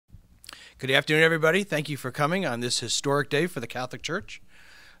Good afternoon, everybody. Thank you for coming on this historic day for the Catholic Church.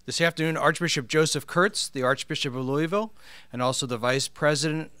 This afternoon, Archbishop Joseph Kurtz, the Archbishop of Louisville, and also the Vice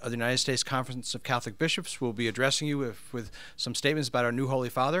President of the United States Conference of Catholic Bishops will be addressing you with some statements about our new Holy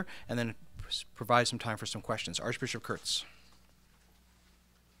Father, and then provide some time for some questions. Archbishop Kurtz.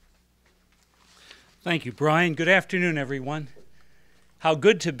 Thank you, Brian. Good afternoon, everyone. How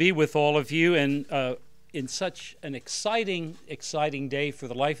good to be with all of you, and in such an exciting day for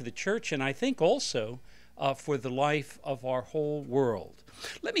the life of the Church, and I think also for the life of our whole world.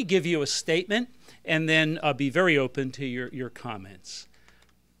 Let me give you a statement, and then be very open to your comments.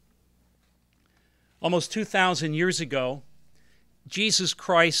 Almost 2,000 years ago, Jesus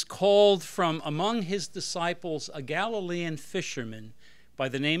Christ called from among his disciples a Galilean fisherman by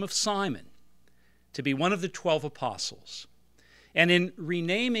the name of Simon to be one of the 12 apostles. And in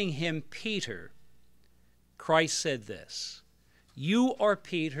renaming him Peter, Christ said this, "You are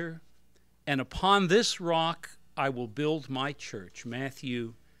Peter, and upon this rock I will build my church."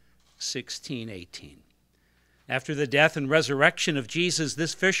 Matthew 16:18. After the death and resurrection of Jesus,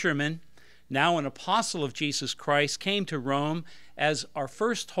 this fisherman, now an apostle of Jesus Christ, came to Rome as our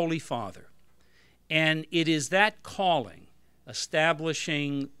first Holy Father. And it is that calling,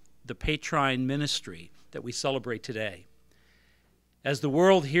 establishing the Petrine ministry, that we celebrate today. As the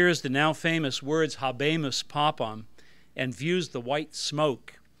world hears the now famous words Habemus Papam and views the white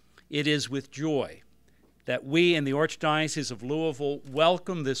smoke, it is with joy that we in the Archdiocese of Louisville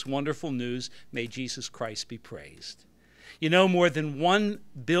welcome this wonderful news. May Jesus Christ be praised. You know, more than 1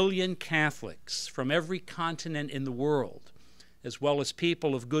 billion Catholics from every continent in the world, as well as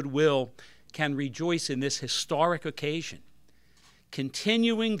people of goodwill, can rejoice in this historic occasion.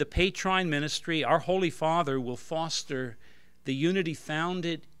 Continuing the Petrine ministry, our Holy Father will foster the unity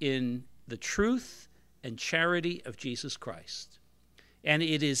founded in the truth and charity of Jesus Christ. And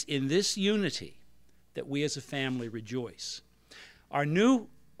it is in this unity that we as a family rejoice. Our new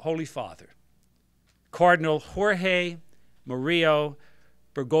Holy Father, Cardinal Jorge Mario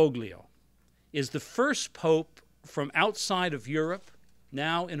Bergoglio, is the first pope from outside of Europe,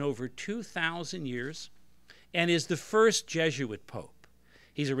 now in over 2,000 years, and is the first Jesuit pope.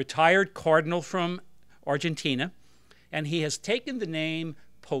 He's a retired cardinal from Argentina, and he has taken the name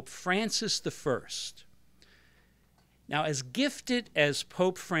Pope Francis I. Now, as gifted as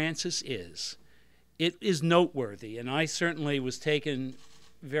Pope Francis is, it is noteworthy, and I certainly was taken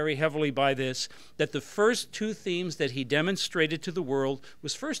very heavily by this, that the first two themes that he demonstrated to the world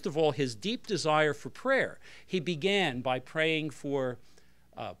was, first of all, his deep desire for prayer. He began by praying for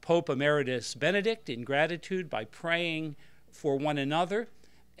Pope Emeritus Benedict in gratitude, by praying for one another,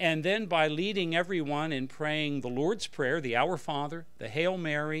 and then by leading everyone in praying the Lord's Prayer, the Our Father, the Hail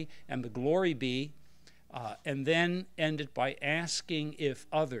Mary, and the Glory Be, and then ended by asking if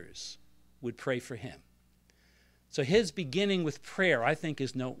others would pray for him. So his beginning with prayer, I think,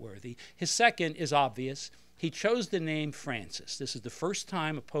 is noteworthy. His second is obvious. He chose the name Francis. This is the first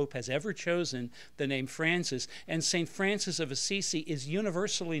time a pope has ever chosen the name Francis, and St. Francis of Assisi is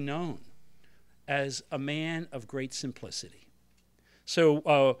universally known as a man of great simplicity.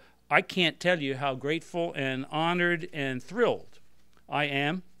 So I can't tell you how grateful and honored and thrilled I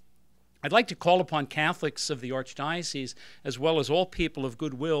am. I'd like to call upon Catholics of the Archdiocese, as well as all people of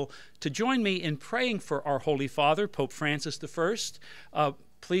goodwill, to join me in praying for our Holy Father, Pope Francis I.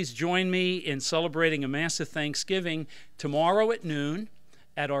 Please join me in celebrating a Mass of Thanksgiving tomorrow at noon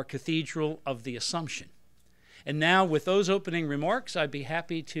at our Cathedral of the Assumption. And now, with those opening remarks, I'd be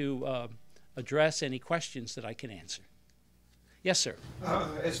happy to address any questions that I can answer. Yes, sir.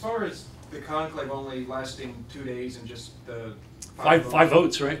 As far as the conclave only lasting 2 days and just the five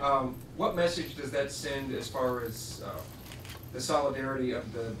votes, right? What message does that send as far as the solidarity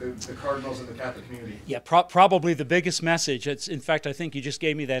of the cardinals and the Catholic community? Yeah, probably the biggest message. In fact, I think you just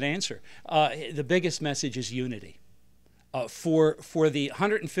gave me that answer. The biggest message is unity. For the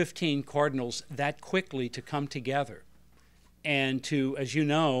 115 cardinals that quickly to come together and to, as you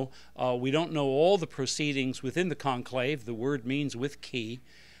know, we don't know all the proceedings within the conclave. The word means with key.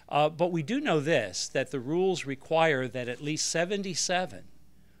 But we do know this, that the rules require that at least 77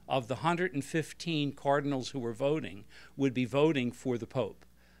 of the 115 cardinals who were voting would be voting for the Pope.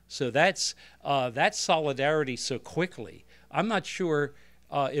 So that's that solidarity so quickly. I'm not sure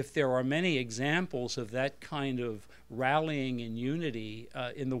if there are many examples of that kind of rallying and unity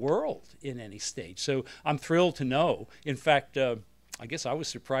in the world in any stage. So I'm thrilled to know. In fact, I guess I was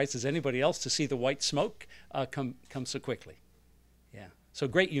surprised as anybody else to see the white smoke come so quickly. Yeah. So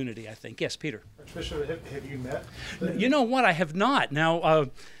great unity, I think. Yes, Peter. Archbishop, have you met? You know what? I have not. Now,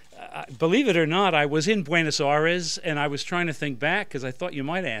 believe it or not, I was in Buenos Aires, and I was trying to think back because I thought you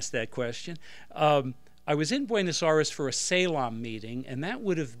might ask that question. I was in Buenos Aires for a Salem meeting, and that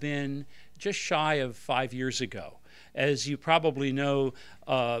would have been just shy of 5 years ago. As you probably know,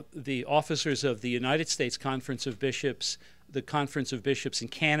 the officers of the United States Conference of Bishops, the Conference of Bishops in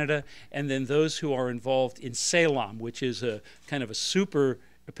Canada, and then those who are involved in Salem, which is a kind of a super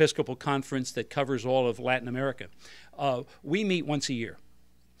Episcopal conference that covers all of Latin America. We meet once a year.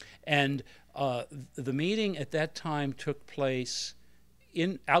 And the meeting at that time took place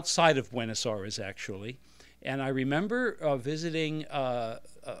outside of Buenos Aires, actually. And I remember visiting a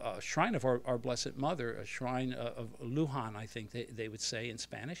shrine of our Blessed Mother, a shrine of Luján, I think they would say in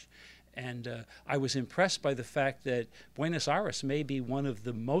Spanish. And I was impressed by the fact that Buenos Aires may be one of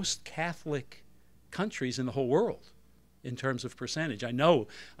the most Catholic countries in the whole world in terms of percentage. I know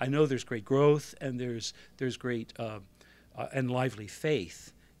there's great growth, and there's great and lively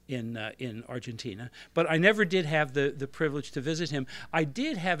faith in Argentina, but I never did have the privilege to visit him. I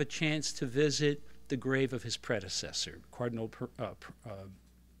did have a chance to visit the grave of his predecessor, Cardinal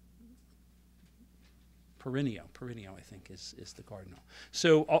Perenio, I think is the cardinal.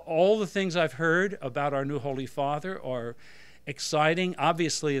 So all the things I've heard about our new Holy Father are exciting.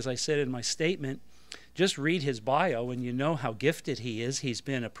 Obviously, as I said in my statement, just read his bio and you know how gifted he is. He's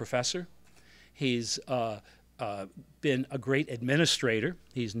been a professor. He's been a great administrator.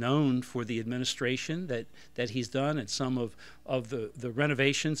 He's known for the administration that he's done and some of the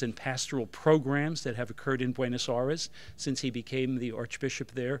renovations and pastoral programs that have occurred in Buenos Aires since he became the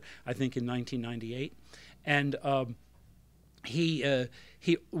Archbishop there, I think in 1998. And he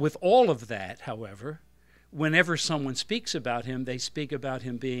with all of that, however, whenever someone speaks about him, they speak about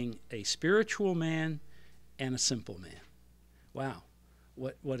him being a spiritual man and a simple man. Wow,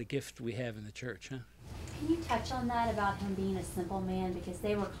 what a gift we have in the church, huh? Can you touch on that about him being a simple man? Because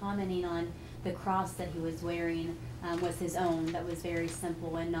they were commenting on the cross that he was wearing was his own, that was very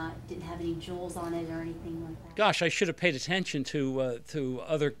simple and didn't have any jewels on it or anything like that. Gosh, I should have paid attention to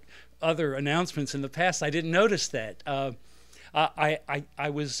other announcements in the past. I didn't notice that. I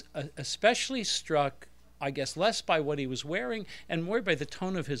was especially struck, I guess, less by what he was wearing and more by the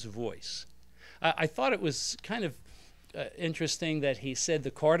tone of his voice. I thought it was kind of interesting that he said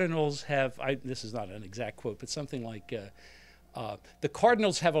the Cardinals have, this is not an exact quote, but something like, the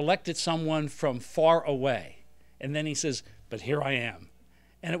Cardinals have elected someone from far away. And then he says, but here I am.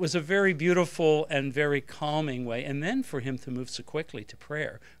 And it was a very beautiful and very calming way. And then for him to move so quickly to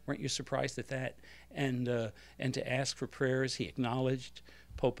prayer, weren't you surprised at that? And to ask for prayers, he acknowledged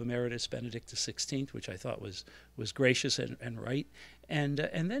Pope Emeritus Benedict XVI, which I thought was gracious and right. And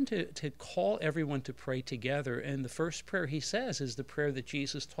then to call everyone to pray together. And the first prayer he says is the prayer that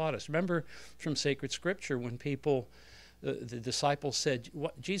Jesus taught us. Remember from sacred scripture when the disciples said,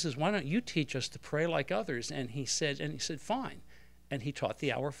 Jesus, why don't you teach us to pray like others? And he said, fine. And he taught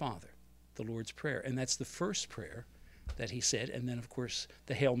the Our Father, the Lord's Prayer. And that's the first prayer that he said. And then, of course,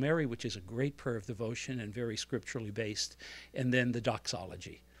 the Hail Mary, which is a great prayer of devotion and very scripturally based. And then the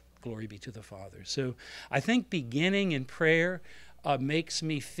doxology, glory be to the Father. So I think beginning in prayer makes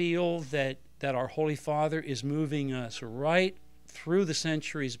me feel that our Holy Father is moving us right through the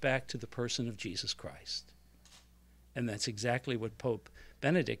centuries back to the person of Jesus Christ. And that's exactly what Pope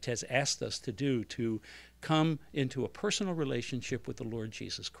Benedict has asked us to do, to come into a personal relationship with the Lord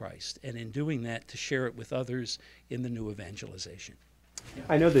Jesus Christ, and in doing that, to share it with others in the new evangelization.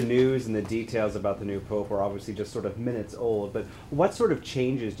 I know the news and the details about the new Pope are obviously just sort of minutes old, but what sort of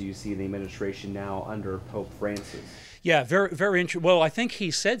changes do you see in the administration now under Pope Francis? Yeah, very interesting. Well, I think he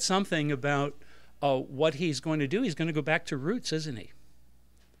said something about what he's going to do. He's going to go back to roots, isn't he?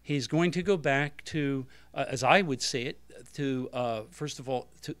 He's going to go back to, as I would say it, to first of all,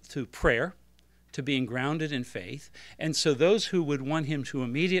 to prayer, to being grounded in faith. And so those who would want him to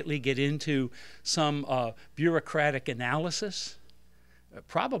immediately get into some bureaucratic analysis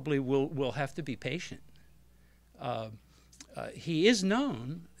probably will have to be patient. He is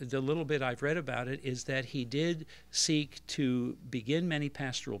known, the little bit I've read about it, is that he did seek to begin many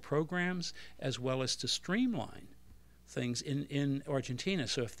pastoral programs as well as to streamline things in Argentina.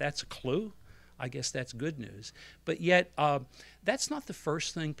 So if that's a clue, I guess that's good news. But yet, that's not the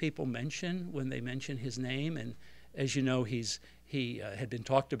first thing people mention when they mention his name. And as you know, he had been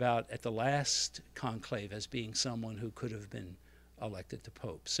talked about at the last conclave as being someone who could have been elected to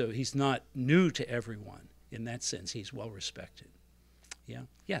Pope. So he's not new to everyone. In that sense, he's well respected. Yeah.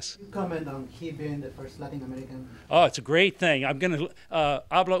 Yes. You comment on he being the first Latin American. Oh, it's a great thing. I'm going to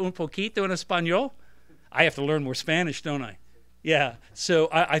habla un poquito en español. I have to learn more Spanish, don't I? Yeah, so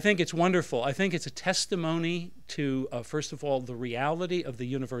I think it's wonderful. I think it's a testimony to, first of all, the reality of the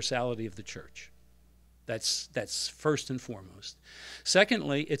universality of the church. That's first and foremost.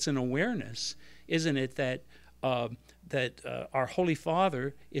 Secondly, it's an awareness, isn't it, that our Holy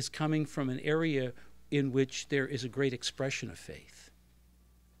Father is coming from an area in which there is a great expression of faith.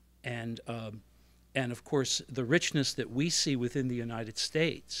 And of course, the richness that we see within the United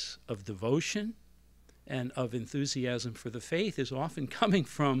States of devotion and of enthusiasm for the faith is often coming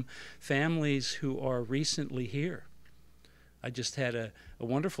from families who are recently here. I just had a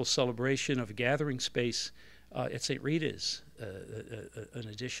wonderful celebration of a gathering space at St. Rita's, an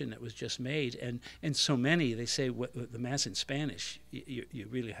addition that was just made, and so many, they say the Mass in Spanish, you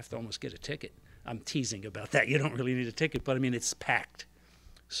really have to almost get a ticket. I'm teasing about that. You don't really need a ticket, but I mean, it's packed.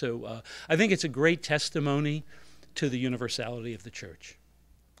 So I think it's a great testimony to the universality of the church.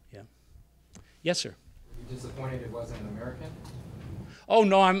 Yeah. Yes, sir. Were you disappointed it wasn't an American? Oh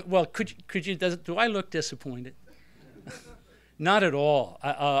no, well, could you? Do I look disappointed? Not at all.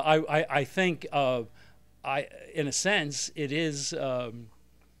 I think, in a sense, it is. When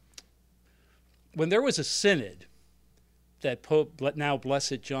there was a synod that Pope, now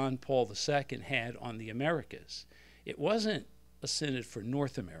Blessed John Paul II, had on the Americas, it wasn't a synod for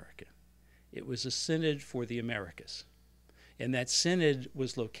North America. It was a synod for the Americas. And that synod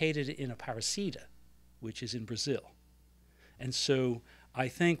was located in Aparecida, which is in Brazil. And so I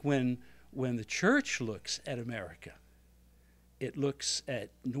think when the church looks at America, it looks at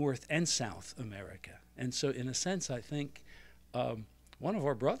North and South America. And so in a sense, I think one of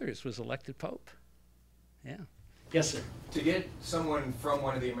our brothers was elected Pope. Yeah. Yes, sir. To get someone from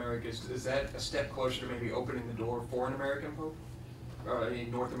one of the Americas, is that a step closer to maybe opening the door for an American Pope? A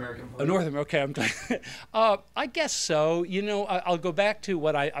North American Pope? Okay, I'm I guess so. You know, I'll go back to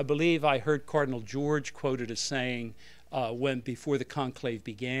what I believe I heard Cardinal George quoted as saying before the conclave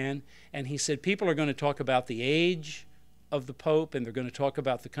began. And he said, people are going to talk about the age of the Pope, and they're going to talk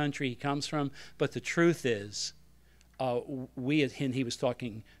about the country he comes from, but the truth is, he was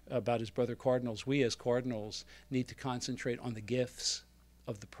talking about his brother cardinals, we as cardinals need to concentrate on the gifts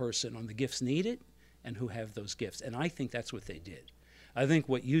of the person, on the gifts needed, and who have those gifts. And I think that's what they did. I think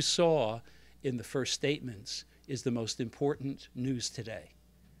what you saw in the first statements is the most important news today,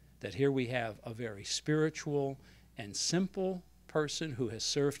 that here we have a very spiritual and simple person who has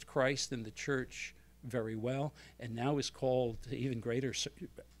served Christ and the church very well, and now is called to even greater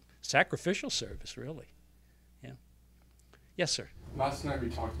sacrificial service, really. Yeah. Yes, sir. Last night we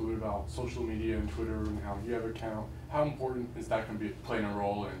talked a little bit about social media and Twitter and how you have an account. How important is that going to be playing a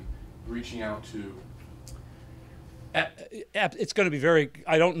role in reaching out to? It's going to be very.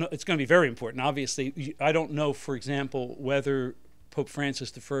 I don't know. It's going to be very important. Obviously, I don't know, for example, whether Pope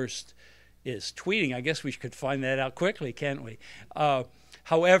Francis I is tweeting. I guess we could find that out quickly, can't we?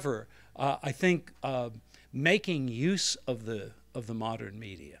 However, I think making use of the modern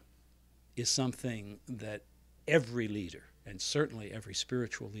media is something that every leader, and certainly every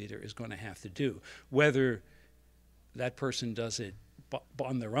spiritual leader, is going to have to do, whether that person does it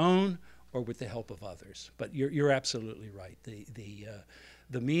on their own or with the help of others. But you're absolutely right.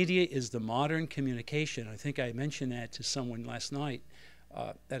 The media is the modern communication. I think I mentioned that to someone last night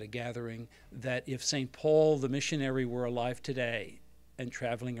at a gathering, that if St. Paul the missionary were alive today and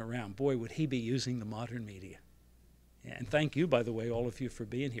traveling around, boy, would he be using the modern media. Yeah, and thank you, by the way, all of you, for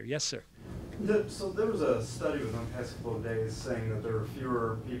being here. Yes, sir. So there was a study within the past couple of days saying that there are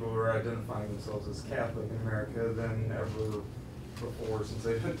fewer people who are identifying themselves as Catholic in America than ever before since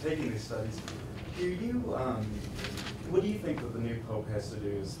they've been taking these studies. What do you think that the new Pope has to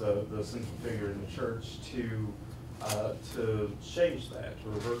do as the central figure in the Church to change that, to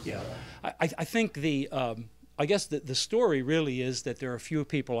reverse that? I think I guess the story really is that there are fewer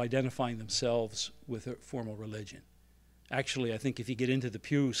people identifying themselves with a formal religion. Actually, I think if you get into the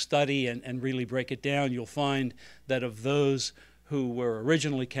Pew study and really break it down, you'll find that of those who were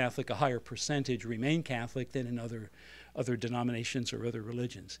originally Catholic, a higher percentage remain Catholic than in other denominations or other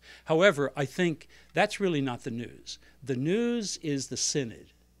religions. However, I think that's really not the news. The news is the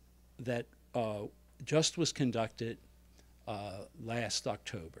synod that just was conducted last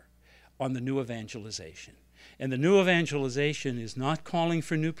October on the new evangelization. And the new evangelization is not calling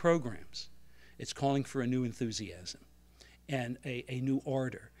for new programs. It's calling for a new enthusiasm and a new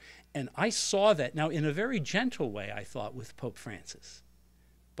ardor. And I saw that, now in a very gentle way, I thought, with Pope Francis.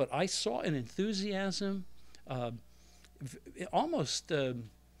 But I saw an enthusiasm, almost a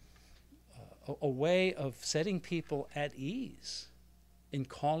way of setting people at ease in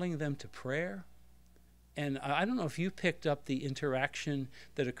calling them to prayer. And I don't know if you picked up the interaction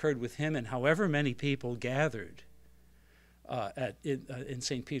that occurred with him and however many people gathered. in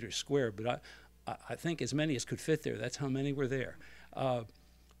St. Peter's Square, but I think as many as could fit there. That's how many were there.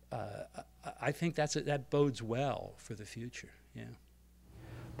 I think that bodes well for the future. Yeah.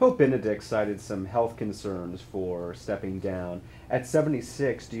 Pope Benedict cited some health concerns for stepping down. At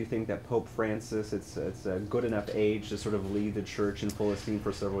 76, do you think that Pope Francis, it's a good enough age to sort of lead the church in full esteem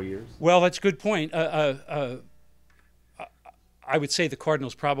for several years? Well, that's a good point. I would say the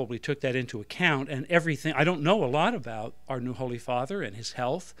cardinals probably took that into account, and everything. I don't know a lot about our new Holy Father and his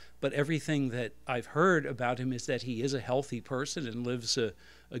health, but everything that I've heard about him is that he is a healthy person and lives a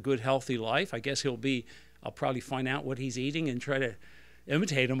good, healthy life. I guess I'll probably find out what he's eating and try to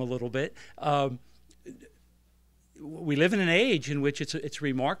imitate him a little bit. We live in an age in which it's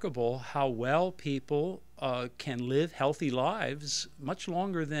remarkable how well people can live healthy lives much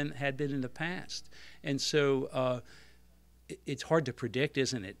longer than had been in the past. And so it's hard to predict,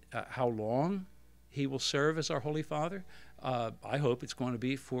 isn't it, how long he will serve as our Holy Father. I hope it's going to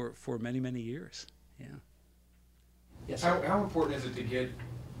be for many, many years. Yeah. Yes. How important is it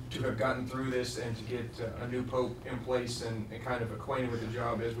to have gotten through this and to get a new pope in place and kind of acquainted with the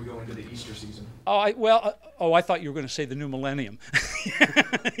job as we go into the Easter season? I thought you were going to say the new millennium.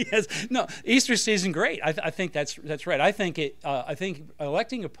 Yes, no, Easter season, great. I think that's right. I think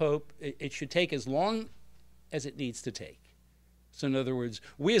electing a pope, it should take as long as it needs to take. So in other words,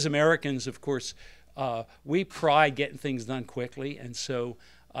 we as Americans, of course, we pride getting things done quickly, and so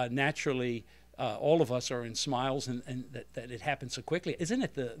naturally, all of us are in smiles and that it happens so quickly. Isn't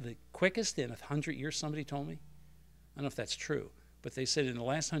it the quickest in 100 years, somebody told me? I don't know if that's true, but they said in the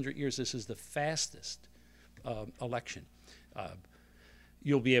last 100 years, this is the fastest election.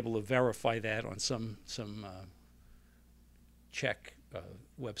 You'll be able to verify that on some Czech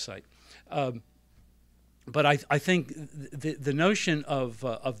website. But I think the notion of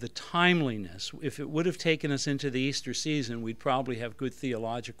the timeliness, if it would have taken us into the Easter season, we'd probably have good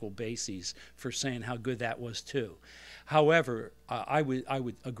theological bases for saying how good that was too. However, I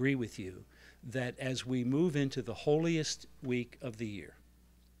would agree with you that as we move into the holiest week of the year,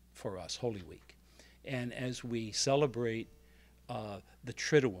 for us, Holy Week, and as we celebrate the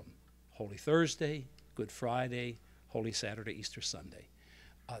Triduum, Holy Thursday, Good Friday, Holy Saturday, Easter Sunday,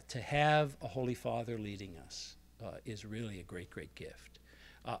 to have a Holy Father leading us is really a great, great gift.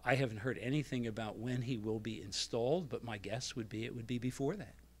 I haven't heard anything about when he will be installed, but my guess would be it would be before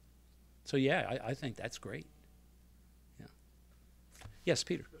that. So yeah, I think that's great. Yeah. Yes,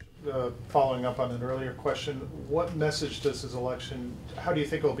 Peter. Following up on an earlier question, what message does his election, how do you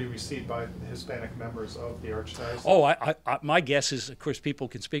think it will be received by Hispanic members of the Archdiocese? Oh, my guess is, of course, people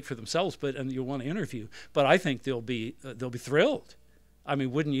can speak for themselves, and you'll want to interview, but I think they'll be thrilled. I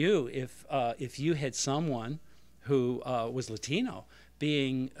mean, wouldn't you, if you had someone who was Latino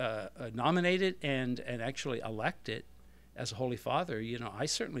being nominated and actually elected as a Holy Father? You know, I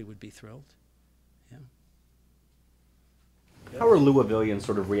certainly would be thrilled. Yeah. How are Louisvillians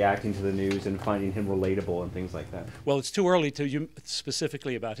sort of reacting to the news and finding him relatable and things like that? Well, it's too early to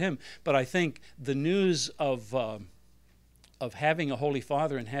specifically about him, but I think the news of having a Holy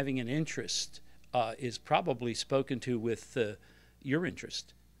Father and having an interest is probably spoken to with your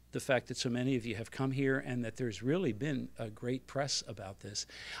interest, the fact that so many of you have come here and that there's really been a great press about this.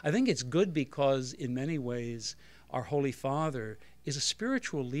 I think it's good because in many ways our Holy Father is a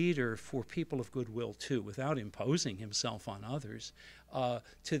spiritual leader for people of goodwill too, without imposing himself on others,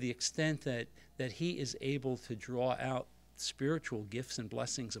 to the extent that he is able to draw out spiritual gifts and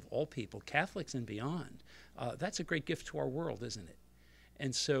blessings of all people, Catholics and beyond. That's a great gift to our world, isn't it?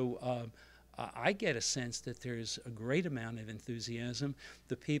 And so I get a sense that there's a great amount of enthusiasm.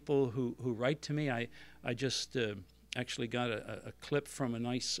 The people who write to me, I just actually got a clip from a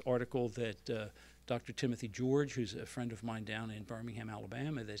nice article that Dr. Timothy George, who's a friend of mine down in Birmingham,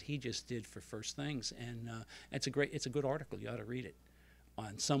 Alabama, that he just did for First Things, and it's a good article. You ought to read it,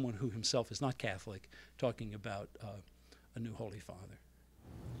 on someone who himself is not Catholic talking about a new Holy Father.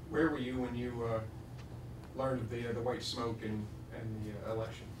 Where were you when you learned of the white smoke and the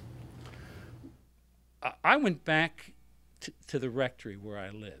election? I went back to the rectory where I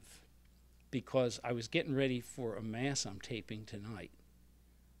live because I was getting ready for a Mass I'm taping tonight.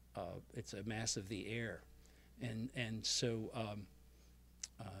 It's a Mass of the Air. And so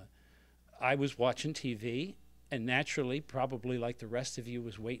I was watching TV, and naturally, probably like the rest of you,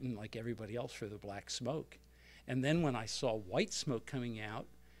 was waiting like everybody else for the black smoke. And then when I saw white smoke coming out,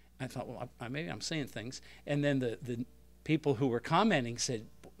 I thought, well, maybe I'm saying things. And then the people who were commenting said,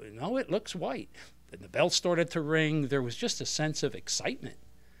 no, it looks white. And the bell started to ring. There was just a sense of excitement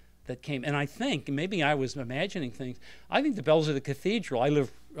that came. And I think, maybe I was imagining things, I think the bells of the cathedral, I live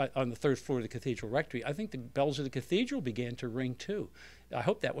on the third floor of the cathedral rectory, I think the bells of the cathedral began to ring too. I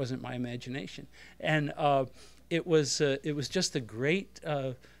hope that wasn't my imagination. And it was just a great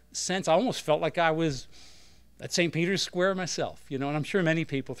sense. I almost felt like I was at St. Peter's Square myself, you know, and I'm sure many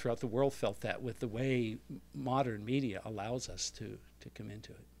people throughout the world felt that with the way modern media allows us to come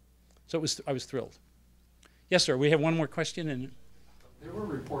into it. So I was thrilled. Yes, sir, we have one more question. And there were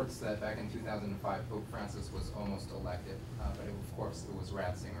reports that back in 2005, Pope Francis was almost elected, but of course it was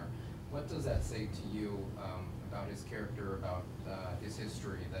Ratzinger. What does that say to you about his character, about his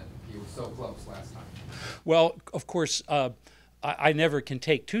history, that he was so close last time? Well, of course, I never can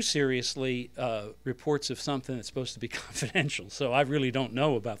take too seriously reports of something that's supposed to be confidential, so I really don't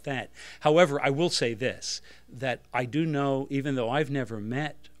know about that. However, I will say this, that I do know, even though I've never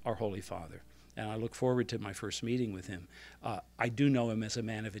met our Holy Father, and I look forward to my first meeting with him, I do know him as a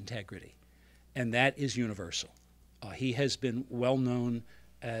man of integrity, and that is universal. He has been well known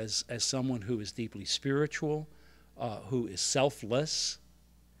as someone who is deeply spiritual, who is selfless,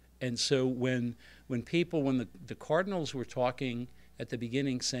 and so when the cardinals were talking at the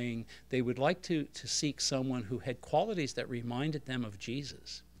beginning, saying they would like to seek someone who had qualities that reminded them of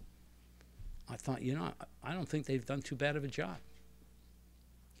Jesus, I thought, you know, I don't think they've done too bad of a job.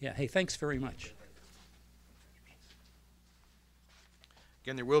 Yeah, hey, thanks very much.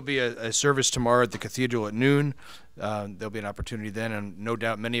 Again, there will be a service tomorrow at the cathedral at noon. There'll be an opportunity then, and no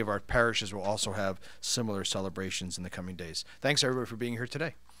doubt many of our parishes will also have similar celebrations in the coming days. Thanks, everybody, for being here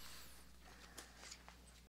today.